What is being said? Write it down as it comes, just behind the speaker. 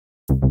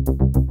Hey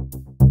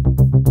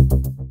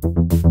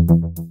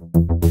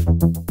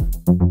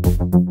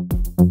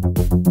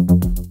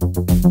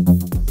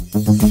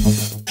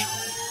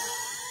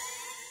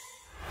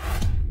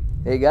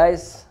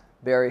guys,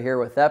 Barry here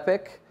with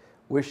Epic,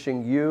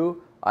 wishing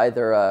you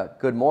either a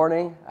good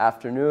morning,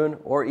 afternoon,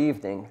 or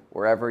evening,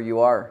 wherever you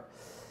are.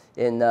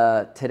 In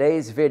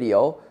today's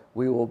video,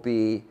 we will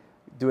be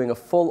doing a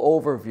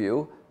full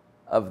overview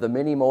of the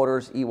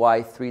Minimotors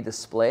EY3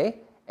 display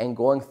and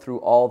going through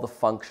all the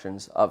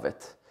functions of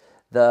it.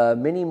 The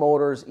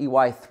Minimotors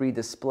EY3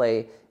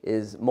 display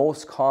is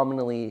most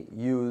commonly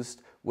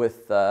used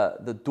with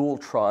the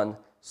Dualtron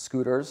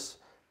scooters,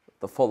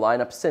 the full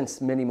lineup, since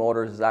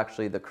Minimotors is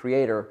actually the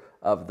creator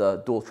of the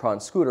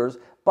Dualtron scooters,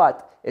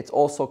 but it's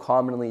also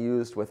commonly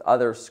used with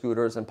other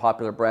scooters and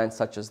popular brands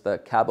such as the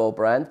Kaabo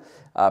brand,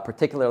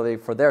 particularly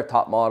for their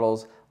top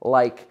models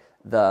like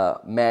the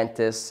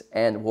Mantis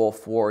and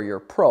Wolf Warrior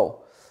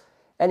Pro.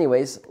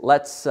 Anyways,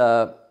 let's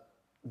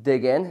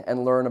dig in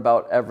and learn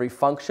about every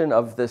function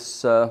of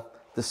this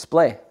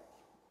display.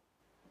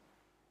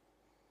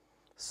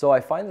 So I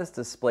find this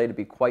display to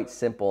be quite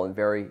simple and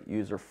very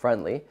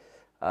user-friendly.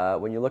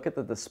 When you look at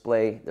the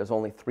display, there's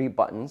only 3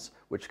 buttons,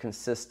 which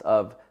consist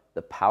of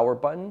the power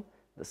button,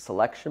 the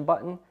selection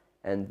button,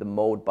 and the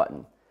mode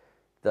button.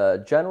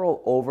 The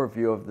general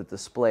overview of the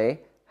display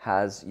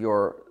has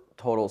your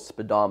total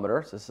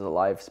speedometer, so this is a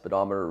live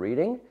speedometer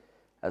reading,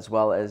 as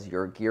well as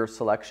your gear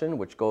selection,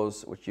 which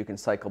you can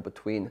cycle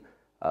between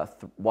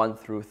 1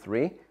 through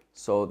 3.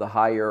 So the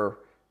higher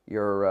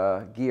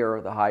your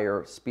gear, the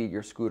higher speed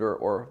your scooter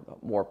or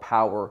more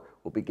power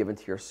will be given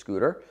to your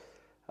scooter.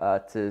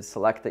 To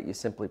select it, you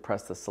simply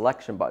press the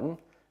selection button.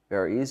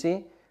 Very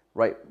easy.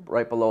 Right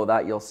below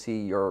that, you'll see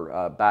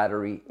your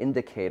battery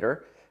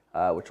indicator,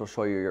 which will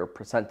show you your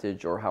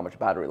percentage or how much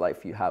battery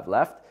life you have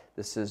left.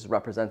 This is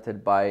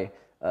represented by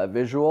a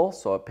visual,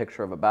 so a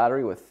picture of a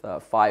battery with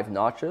 5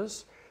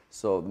 notches.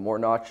 So the more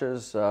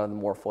notches, the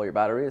more full your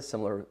battery is,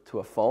 similar to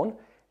a phone,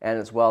 and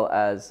as well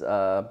as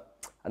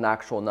an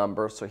actual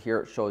number. So here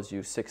it shows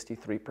you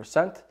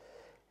 63%.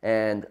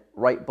 And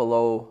right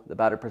below the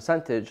battery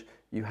percentage,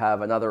 you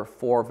have another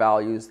 4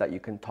 values that you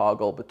can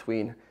toggle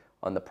between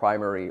on the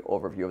primary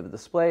overview of the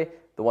display.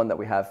 The one that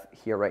we have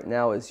here right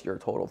now is your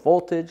total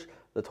voltage.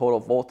 The total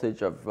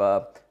voltage of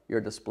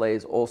your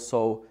displays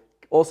also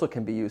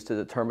can be used to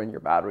determine your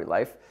battery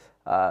life.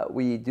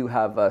 We do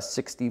have a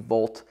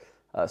 60-volt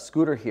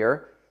scooter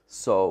here,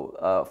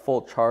 so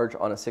full charge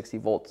on a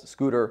 60-volt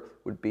scooter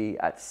would be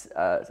at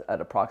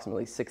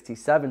approximately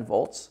 67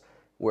 volts,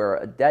 where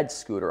a dead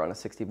scooter on a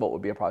 60-volt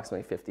would be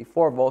approximately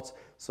 54 volts.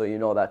 So you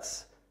know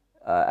that's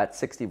at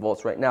 60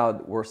 volts right now,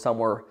 we're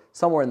somewhere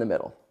in the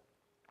middle.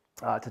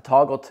 To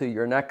toggle to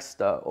your next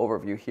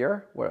overview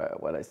here,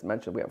 what I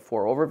mentioned, we have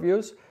 4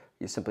 overviews.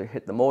 You simply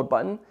hit the mode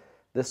button.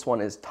 This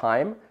one is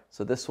time,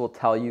 so this will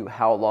tell you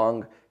how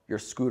long your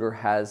scooter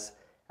has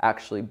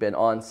actually been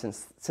on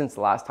since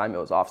the last time it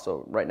was off.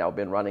 So right now, I've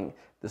been running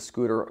the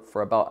scooter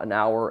for about 1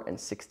 hour and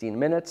 16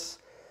 minutes.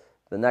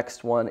 The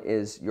next one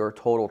is your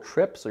total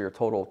trip, so your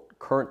total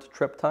current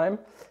trip time,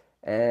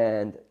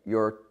 and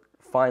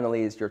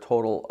finally is your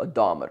total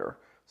odometer.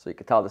 So you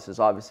can tell this is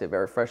obviously a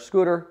very fresh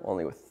scooter,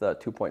 only with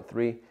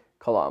 2.3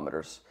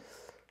 kilometers.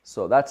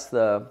 So that's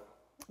the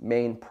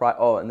main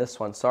and this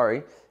one,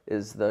 sorry,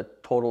 is the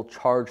total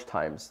charge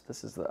times.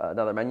 This is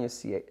another menu.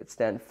 It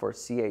stands for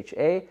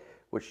CHA,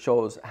 which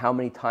shows how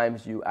many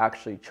times you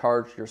actually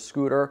charge your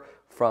scooter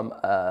from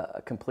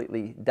a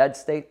completely dead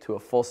state to a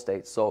full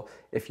state. So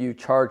if you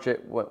charge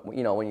it,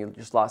 when you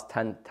just lost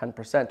 10%,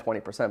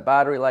 20%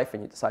 battery life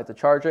and you decide to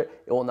charge it,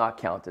 it will not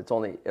count. It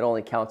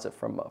only counts it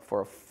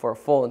for a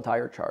full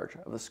entire charge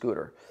of the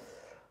scooter.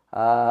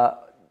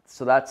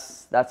 So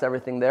that's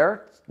everything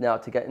there. Now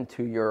to get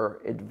into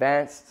your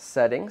advanced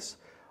settings,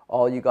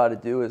 all you got to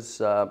do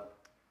is,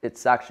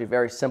 it's actually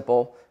very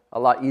simple, a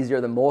lot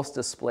easier than most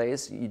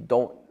displays.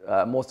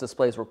 Most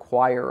displays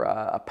require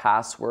a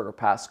password or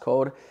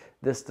passcode.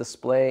 This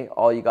display,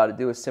 all you got to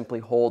do is simply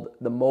hold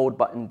the mode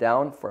button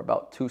down for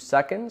about 2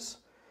 seconds,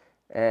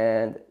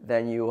 and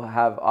then you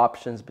have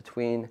options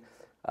between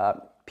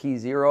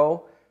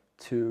P0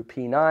 to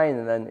P9,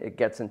 and then it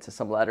gets into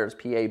some letters,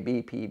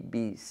 PAB,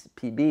 PB,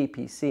 PB,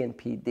 PC, and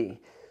PD.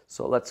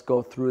 So let's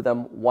go through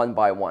them one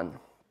by one.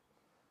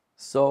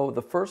 So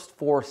the first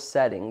 4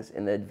 settings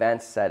in the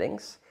advanced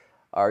settings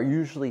are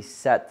usually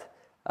set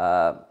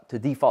to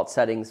default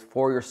settings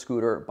for your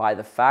scooter by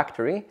the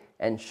factory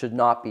and should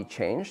not be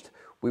changed.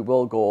 We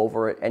will go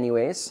over it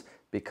anyways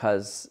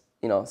because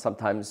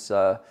sometimes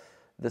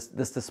this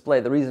display,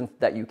 the reason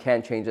that you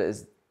can change it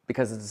is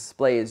because the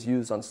display is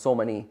used on so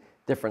many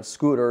different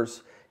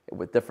scooters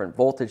with different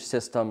voltage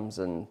systems,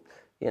 and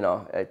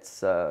it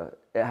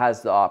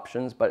has the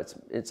options, but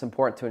it's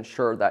important to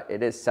ensure that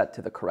it is set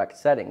to the correct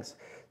settings.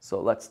 So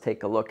let's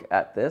take a look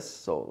at this.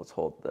 So let's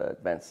hold the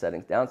advanced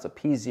settings down. So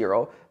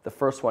P0, the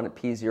first one at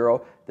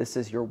P0, this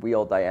is your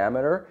wheel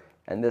diameter,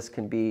 and this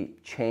can be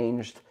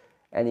changed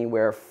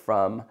anywhere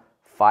from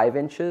 5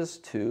 inches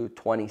to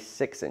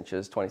 26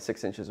 inches.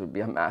 26 inches would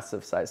be a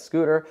massive size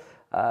scooter.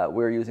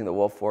 We're using the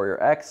Wolf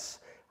Warrior X.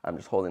 I'm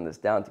just holding this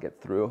down to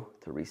get through,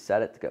 to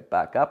reset it, to get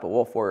back up. A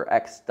Wolf Warrior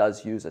X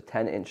does use a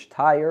 10-inch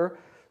tire,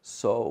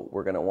 so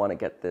we're going to want to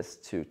get this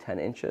to 10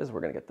 inches.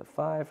 We're going to get to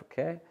 5,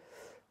 okay?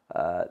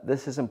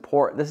 This is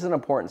important. This is an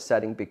important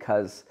setting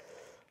because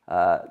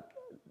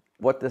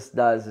what this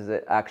does is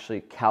it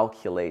actually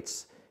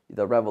calculates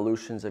the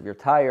revolutions of your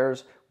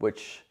tires,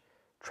 which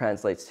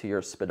translates to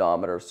your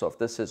speedometer. So if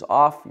this is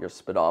off, your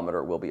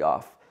speedometer will be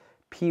off.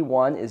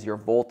 P1 is your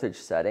voltage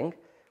setting,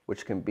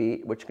 which can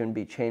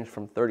be changed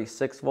from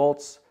 36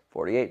 volts,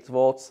 48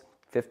 volts,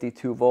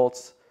 52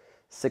 volts,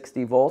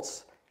 60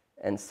 volts,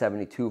 and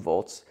 72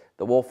 volts.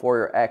 The Wolf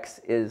Warrior X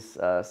is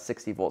a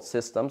 60 volt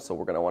system, so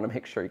we're going to want to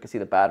make sure you can see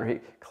the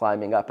battery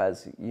climbing up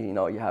as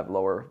you have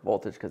lower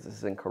voltage because this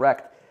is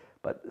incorrect,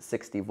 but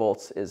 60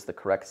 volts is the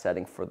correct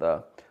setting for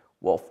the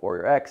Wolf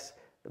Warrior X.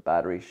 The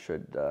battery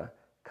should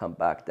come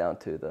back down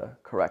to the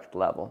correct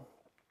level.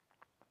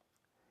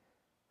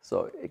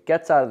 So it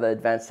gets out of the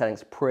advanced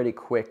settings pretty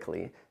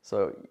quickly,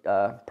 so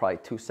probably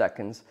 2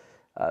 seconds.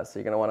 So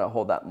you're going to want to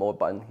hold that mode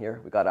button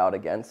here. We got out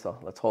again, so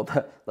let's hold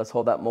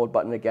that mode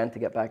button again to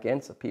get back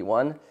in. So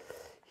P1,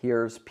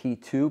 here's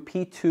P2.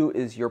 P2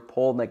 is your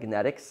pole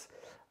magnetics,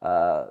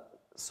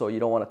 so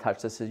you don't want to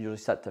touch this. It's usually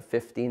set to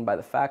 15 by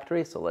the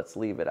factory, so let's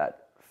leave it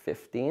at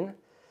 15.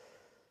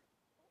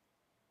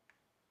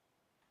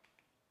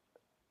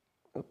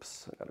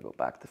 Oops, I got to go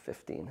back to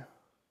 15.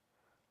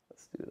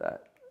 Let's do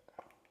that.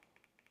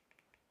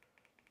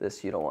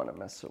 This you don't want to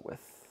mess it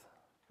with.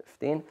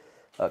 15.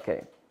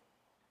 Okay.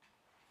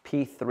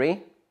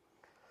 P3.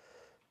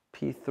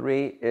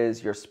 P3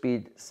 is your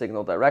speed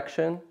signal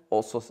direction,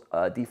 also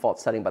a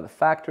default setting by the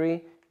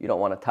factory. You don't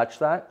want to touch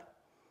that.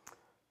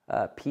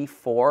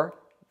 P4,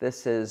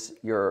 this is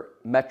your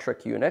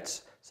metric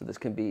units. So this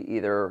can be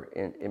either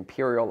in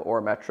imperial or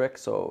metric.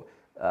 So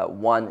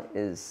 1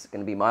 is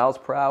going to be miles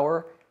per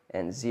hour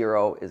and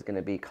 0 is going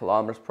to be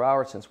kilometers per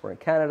hour. Since we're in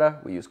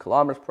Canada, we use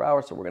kilometers per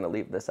hour, so we're going to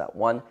leave this at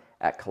 1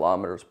 at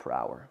kilometers per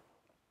hour.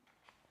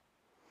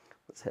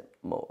 Let's hit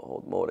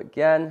hold mode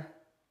again.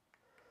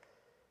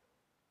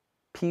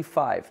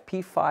 P5.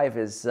 P5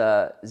 is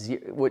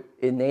what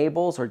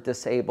enables or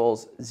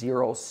disables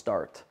zero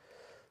start.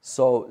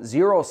 So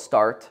zero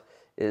start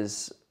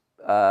is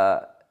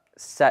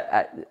set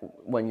at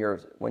when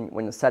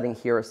the setting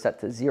here is set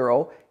to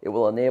 0. It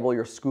will enable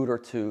your scooter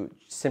to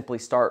simply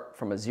start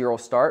from a 0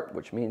 start,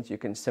 which means you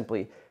can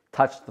simply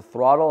touch the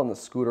throttle and the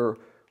scooter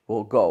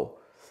will go.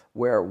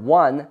 Where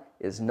 1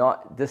 is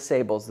not,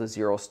 disables the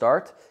 0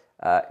 start,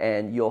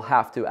 and you'll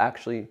have to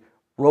actually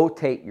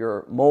rotate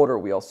your motor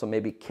wheel, so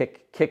maybe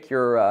kick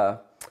your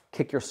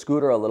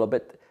scooter a little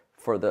bit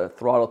for the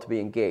throttle to be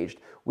engaged.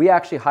 We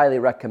actually highly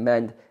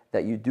recommend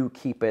that you do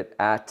keep it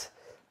at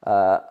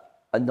a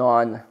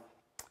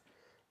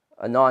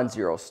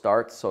non-zero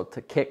start, so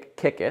to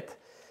kick it,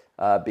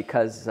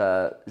 because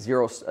a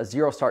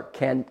zero start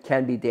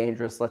can be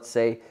dangerous. Let's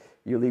say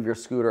you leave your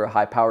scooter, a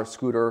high-powered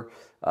scooter,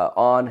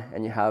 on,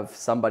 and you have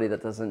somebody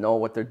that doesn't know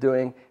what they're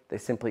doing. They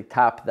simply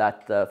tap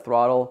that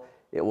throttle.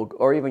 It will,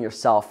 or even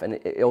yourself, and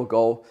it'll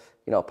go,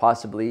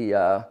 possibly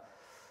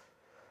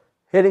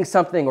hitting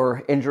something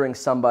or injuring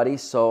somebody.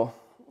 So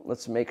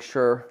let's make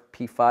sure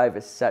P5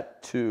 is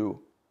set to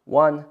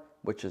 1,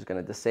 which is going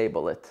to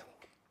disable it.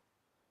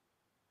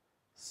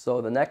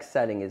 So the next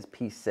setting is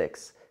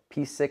P6.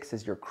 P6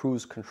 is your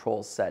cruise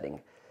control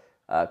setting.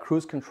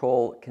 Cruise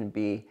control can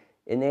be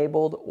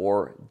enabled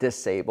or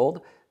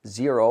disabled.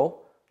 0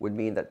 would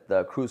mean that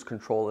the cruise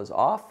control is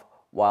off,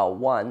 while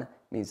 1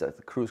 means that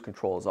the cruise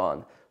control is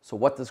on. So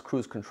what does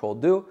cruise control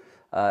do?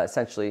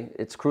 Essentially,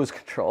 it's cruise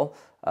control.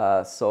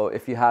 So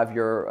if you have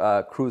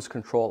your cruise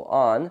control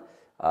on,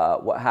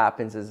 what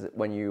happens is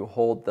when you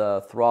hold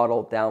the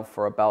throttle down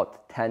for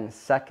about 10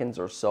 seconds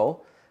or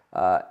so,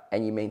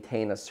 and you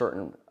maintain a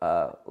certain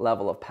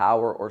level of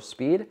power or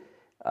speed,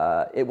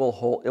 it will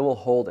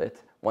hold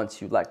it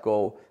once you let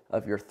go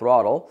of your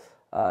throttle.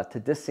 To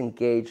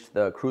disengage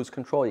the cruise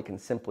control, you can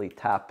simply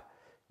tap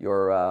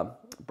your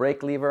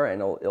brake lever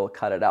and it'll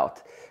cut it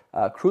out.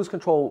 Cruise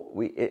control,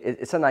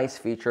 it's a nice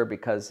feature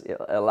because it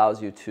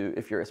allows you to,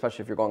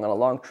 especially if you're going on a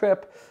long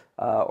trip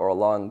or a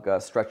long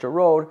stretch of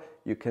road,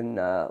 you can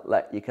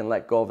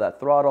let go of that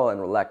throttle and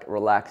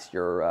relax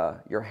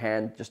your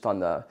hand just on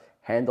the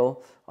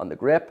handle, on the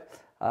grip.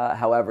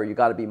 However, you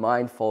got to be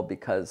mindful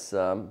because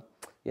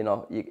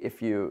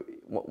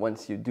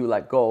once you do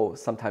let go,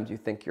 sometimes you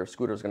think your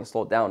scooter is going to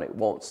slow down. It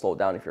won't slow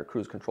down if your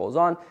cruise control is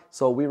on.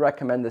 So we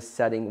recommend this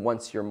setting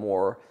once you're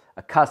more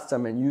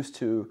accustomed and used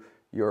to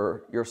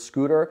your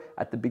scooter.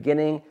 At the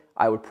beginning,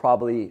 I would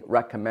probably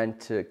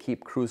recommend to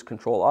keep cruise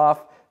control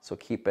off. So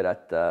keep it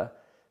at the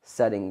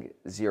setting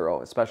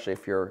 0, especially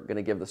if you're going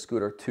to give the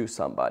scooter to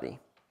somebody.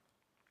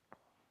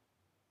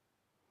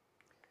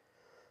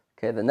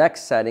 Okay, the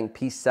next setting,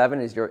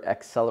 P7, is your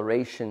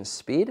acceleration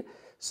speed.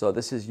 So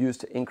this is used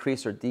to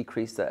increase or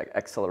decrease the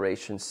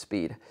acceleration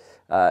speed.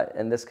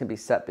 And this can be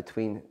set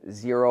between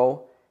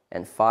 0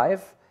 and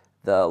 5.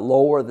 The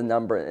lower the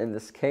number in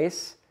this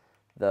case,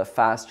 the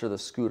faster the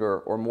scooter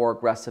or more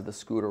aggressive the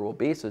scooter will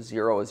be. So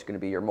 0 is going to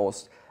be your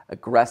most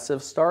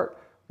aggressive start,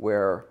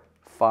 where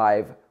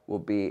 5 will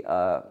be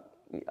a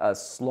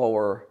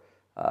slower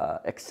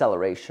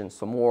acceleration,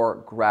 so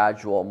more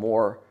gradual,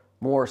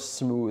 more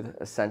smooth,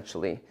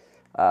 essentially.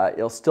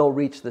 It'll still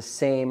reach the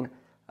same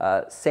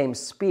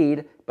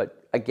speed,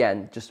 but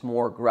again, just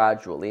more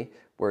gradually,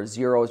 where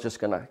 0 is just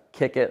going to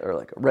kick it or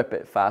like rip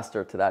it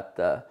faster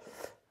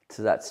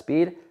to that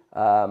speed.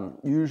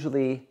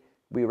 Usually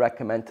we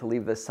recommend to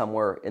leave this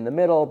somewhere in the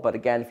middle, but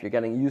again, if you're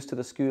getting used to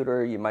the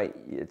scooter,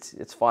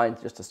 it's fine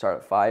just to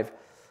start at 5.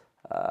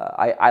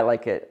 I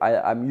like it.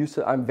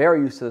 I'm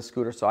very used to the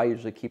scooter, so I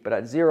usually keep it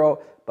at 0,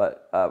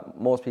 but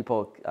most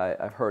people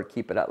I've heard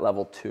keep it at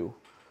level 2.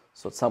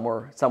 So it's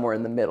somewhere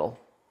in the middle.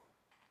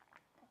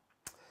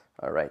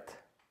 All right.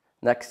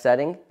 Next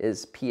setting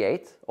is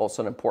P8,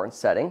 also an important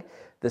setting.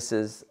 This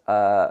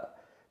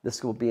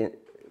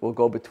will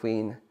go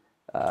between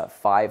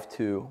 5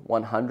 to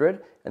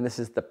 100, and this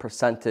is the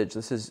percentage.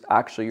 This is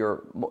actually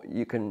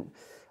you can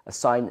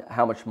assign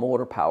how much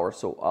motor power.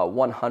 So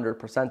 100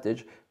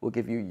 percentage will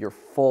give you your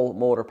full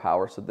motor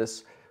power. So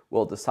this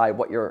will decide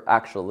what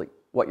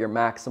your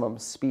maximum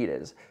speed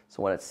is.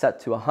 So when it's set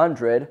to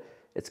 100,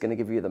 it's going to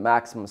give you the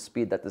maximum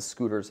speed that the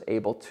scooter is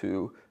able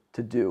to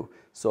do.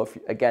 So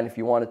if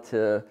you wanted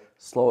to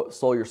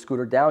slow your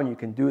scooter down, you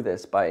can do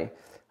this by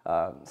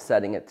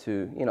setting it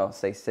to,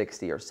 say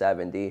 60 or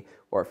 70,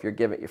 or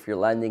if you're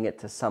lending it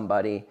to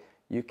somebody,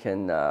 you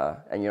can,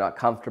 and you're not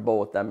comfortable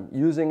with them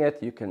using it,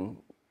 you can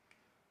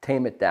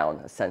tame it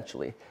down,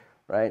 essentially,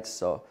 right?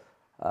 So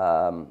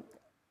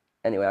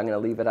anyway, I'm going to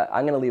leave it at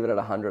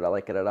 100. I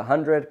like it at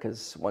 100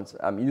 because once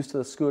I'm used to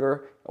the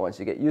scooter, and once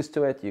you get used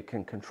to it, you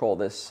can control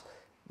this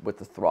with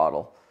the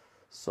throttle.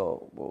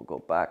 So we'll go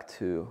back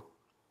to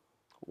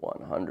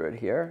 100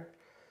 here.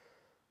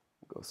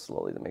 Go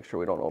slowly to make sure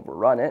we don't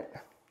overrun it.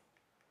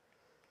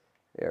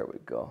 There we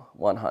go,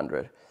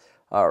 100.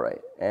 All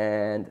right,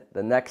 and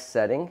the next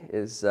setting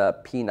is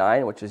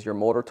P9, which is your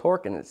motor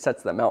torque, and it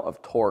sets the amount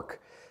of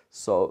torque.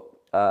 So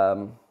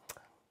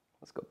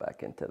let's go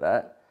back into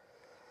that.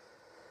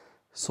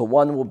 So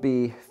 1 will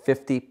be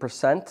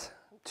 50%,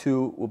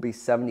 2 will be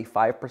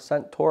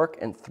 75% torque,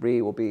 and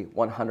 3 will be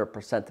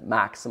 100%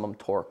 maximum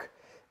torque.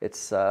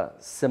 It's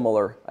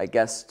similar, I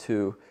guess,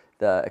 to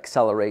the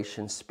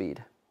acceleration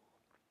speed.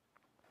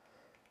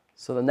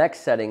 So the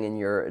next setting in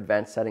your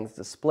advanced settings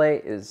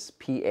display is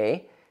PA.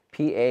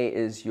 PA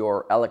is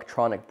your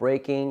electronic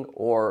braking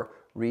or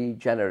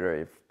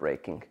regenerative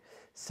braking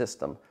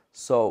system.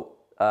 So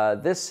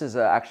this is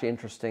actually an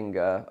interesting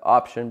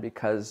option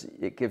because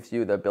it gives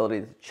you the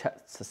ability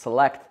to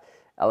select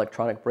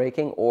electronic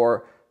braking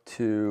or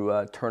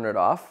to turn it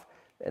off.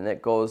 And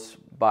it goes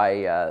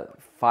by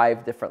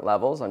 5 different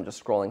levels. I'm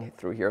just scrolling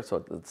through here so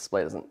the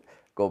display doesn't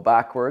go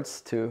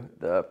backwards to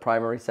the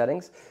primary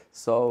settings.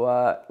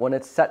 So when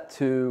it's set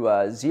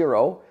to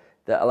 0,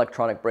 the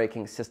electronic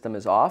braking system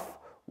is off.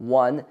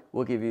 1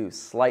 will give you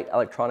slight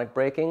electronic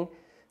braking,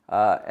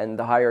 and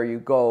the higher you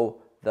go,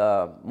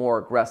 the more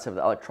aggressive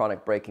the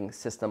electronic braking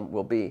system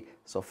will be.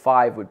 So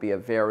 5 would be a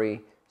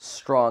very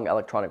strong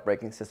electronic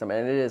braking system,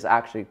 and it is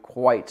actually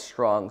quite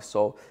strong.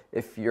 So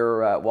if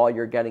you're while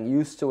you're getting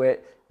used to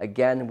it,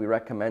 again, we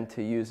recommend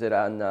to use it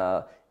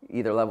on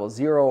either level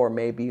 0 or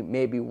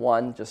maybe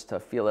 1 just to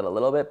feel it a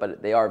little bit,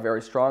 but they are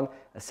very strong.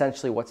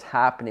 Essentially what's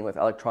happening with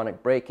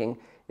electronic braking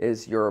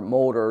is your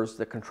motors,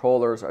 the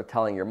controllers are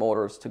telling your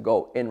motors to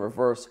go in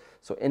reverse.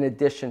 So in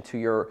addition to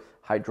your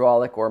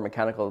hydraulic or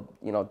mechanical,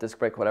 disc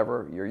brake,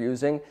 whatever you're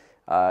using,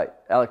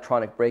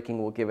 electronic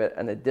braking will give it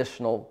an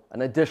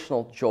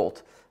additional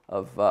jolt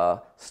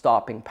of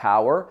stopping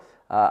power.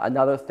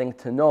 Another thing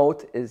to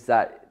note is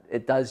that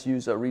it does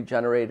use a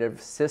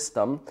regenerative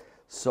system.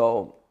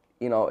 So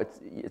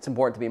it's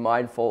important to be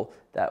mindful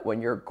that when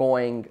you're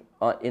going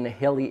in a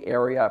hilly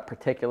area,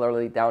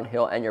 particularly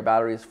downhill, and your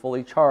battery is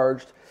fully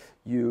charged,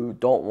 you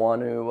don't want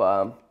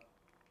to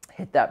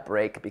hit that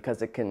brake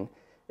because it can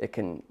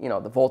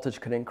the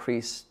voltage could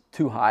increase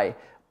too high.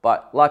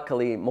 But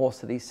luckily,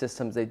 most of these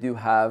systems, they do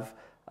have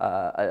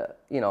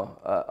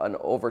an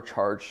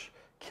overcharge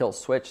kill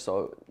switch,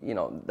 so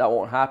that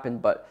won't happen.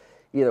 But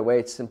either way,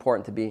 it's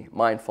important to be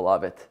mindful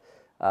of it.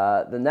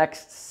 The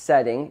next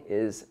setting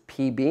is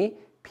PB.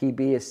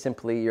 PB is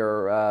simply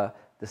your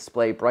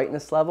display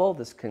brightness level.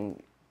 This can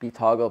be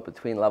toggled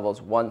between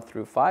levels 1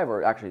 through 5,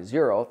 or actually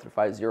 0 through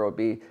 5. 0 would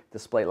be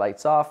display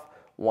lights off,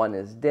 1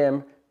 is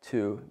dim,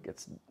 2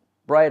 gets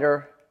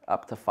brighter,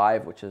 up to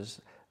 5, which is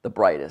the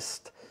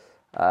brightest.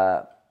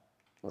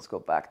 Let's go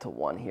back to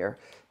 1 here.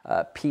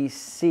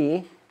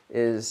 PC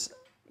is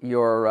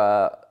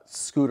your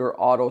scooter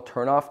auto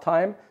turn-off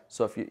time.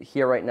 So if you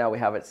here right now, we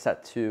have it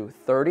set to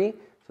 30.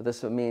 So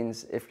this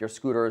means if your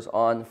scooter is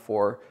on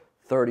for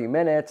 30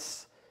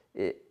 minutes,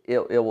 it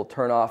will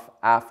turn off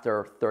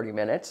after 30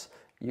 minutes.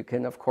 You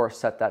can, of course,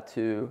 set that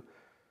to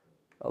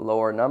a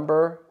lower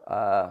number,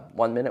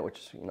 1 minute, which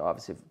is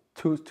obviously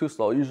too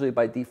slow. Usually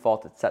by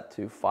default, it's set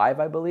to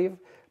 5, I believe.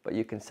 but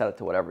you can set it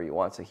to whatever you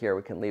want. So here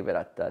we can leave it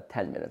at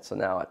 10 minutes. So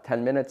now at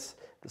 10 minutes,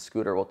 the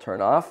scooter will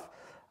turn off.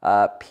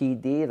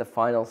 PD, the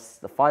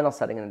final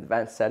setting, an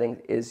advanced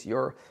setting, is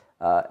your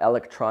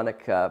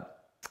electronic,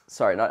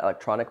 sorry, not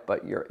electronic,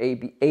 but your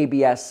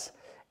ABS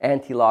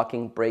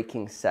anti-locking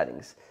braking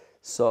settings.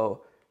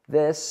 So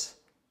this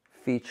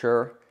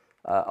feature,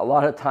 a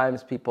lot of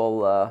times people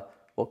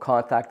will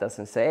contact us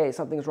and say, hey,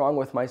 something's wrong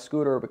with my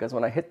scooter because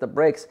when I hit the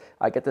brakes,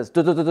 I get this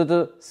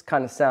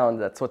kind of sound.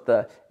 That's what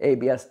the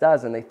ABS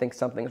does, and they think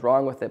something's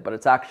wrong with it, but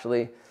it's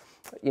actually,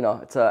 you know,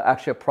 it's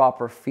actually a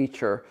proper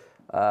feature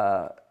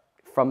that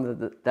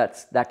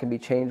can be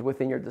changed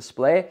within your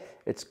display.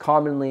 It's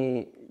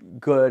commonly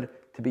good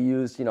to be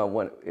used, you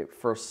know,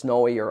 for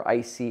snowy or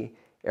icy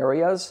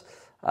areas.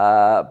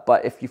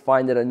 But if you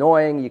find it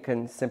annoying, you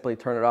can simply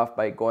turn it off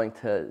by going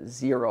to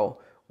 0.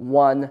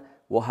 1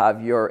 will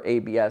have your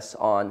ABS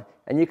on,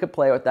 and you could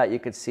play with that. You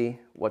could see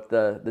what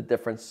the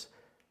difference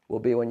will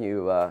be when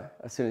you,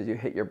 as soon as you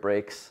hit your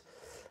brakes.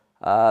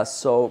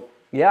 So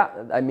yeah,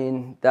 I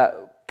mean,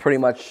 that pretty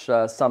much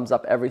sums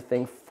up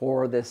everything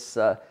for this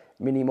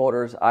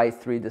Minimotors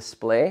i3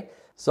 display.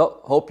 So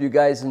hope you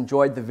guys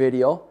enjoyed the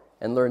video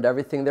and learned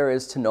everything there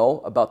is to know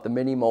about the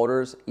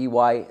Minimotors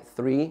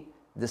EY3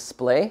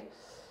 display.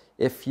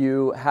 If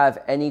you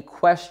have any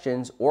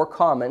questions or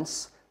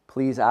comments,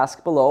 please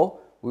ask below.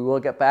 We will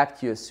get back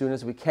to you as soon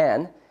as we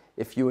can.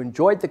 If you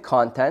enjoyed the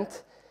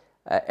content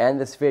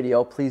and this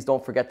video, please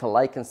don't forget to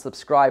like and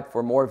subscribe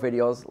for more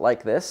videos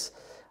like this.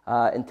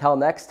 Until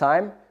next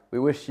time, we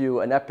wish you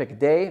an epic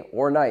day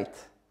or night.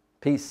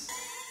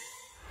 Peace.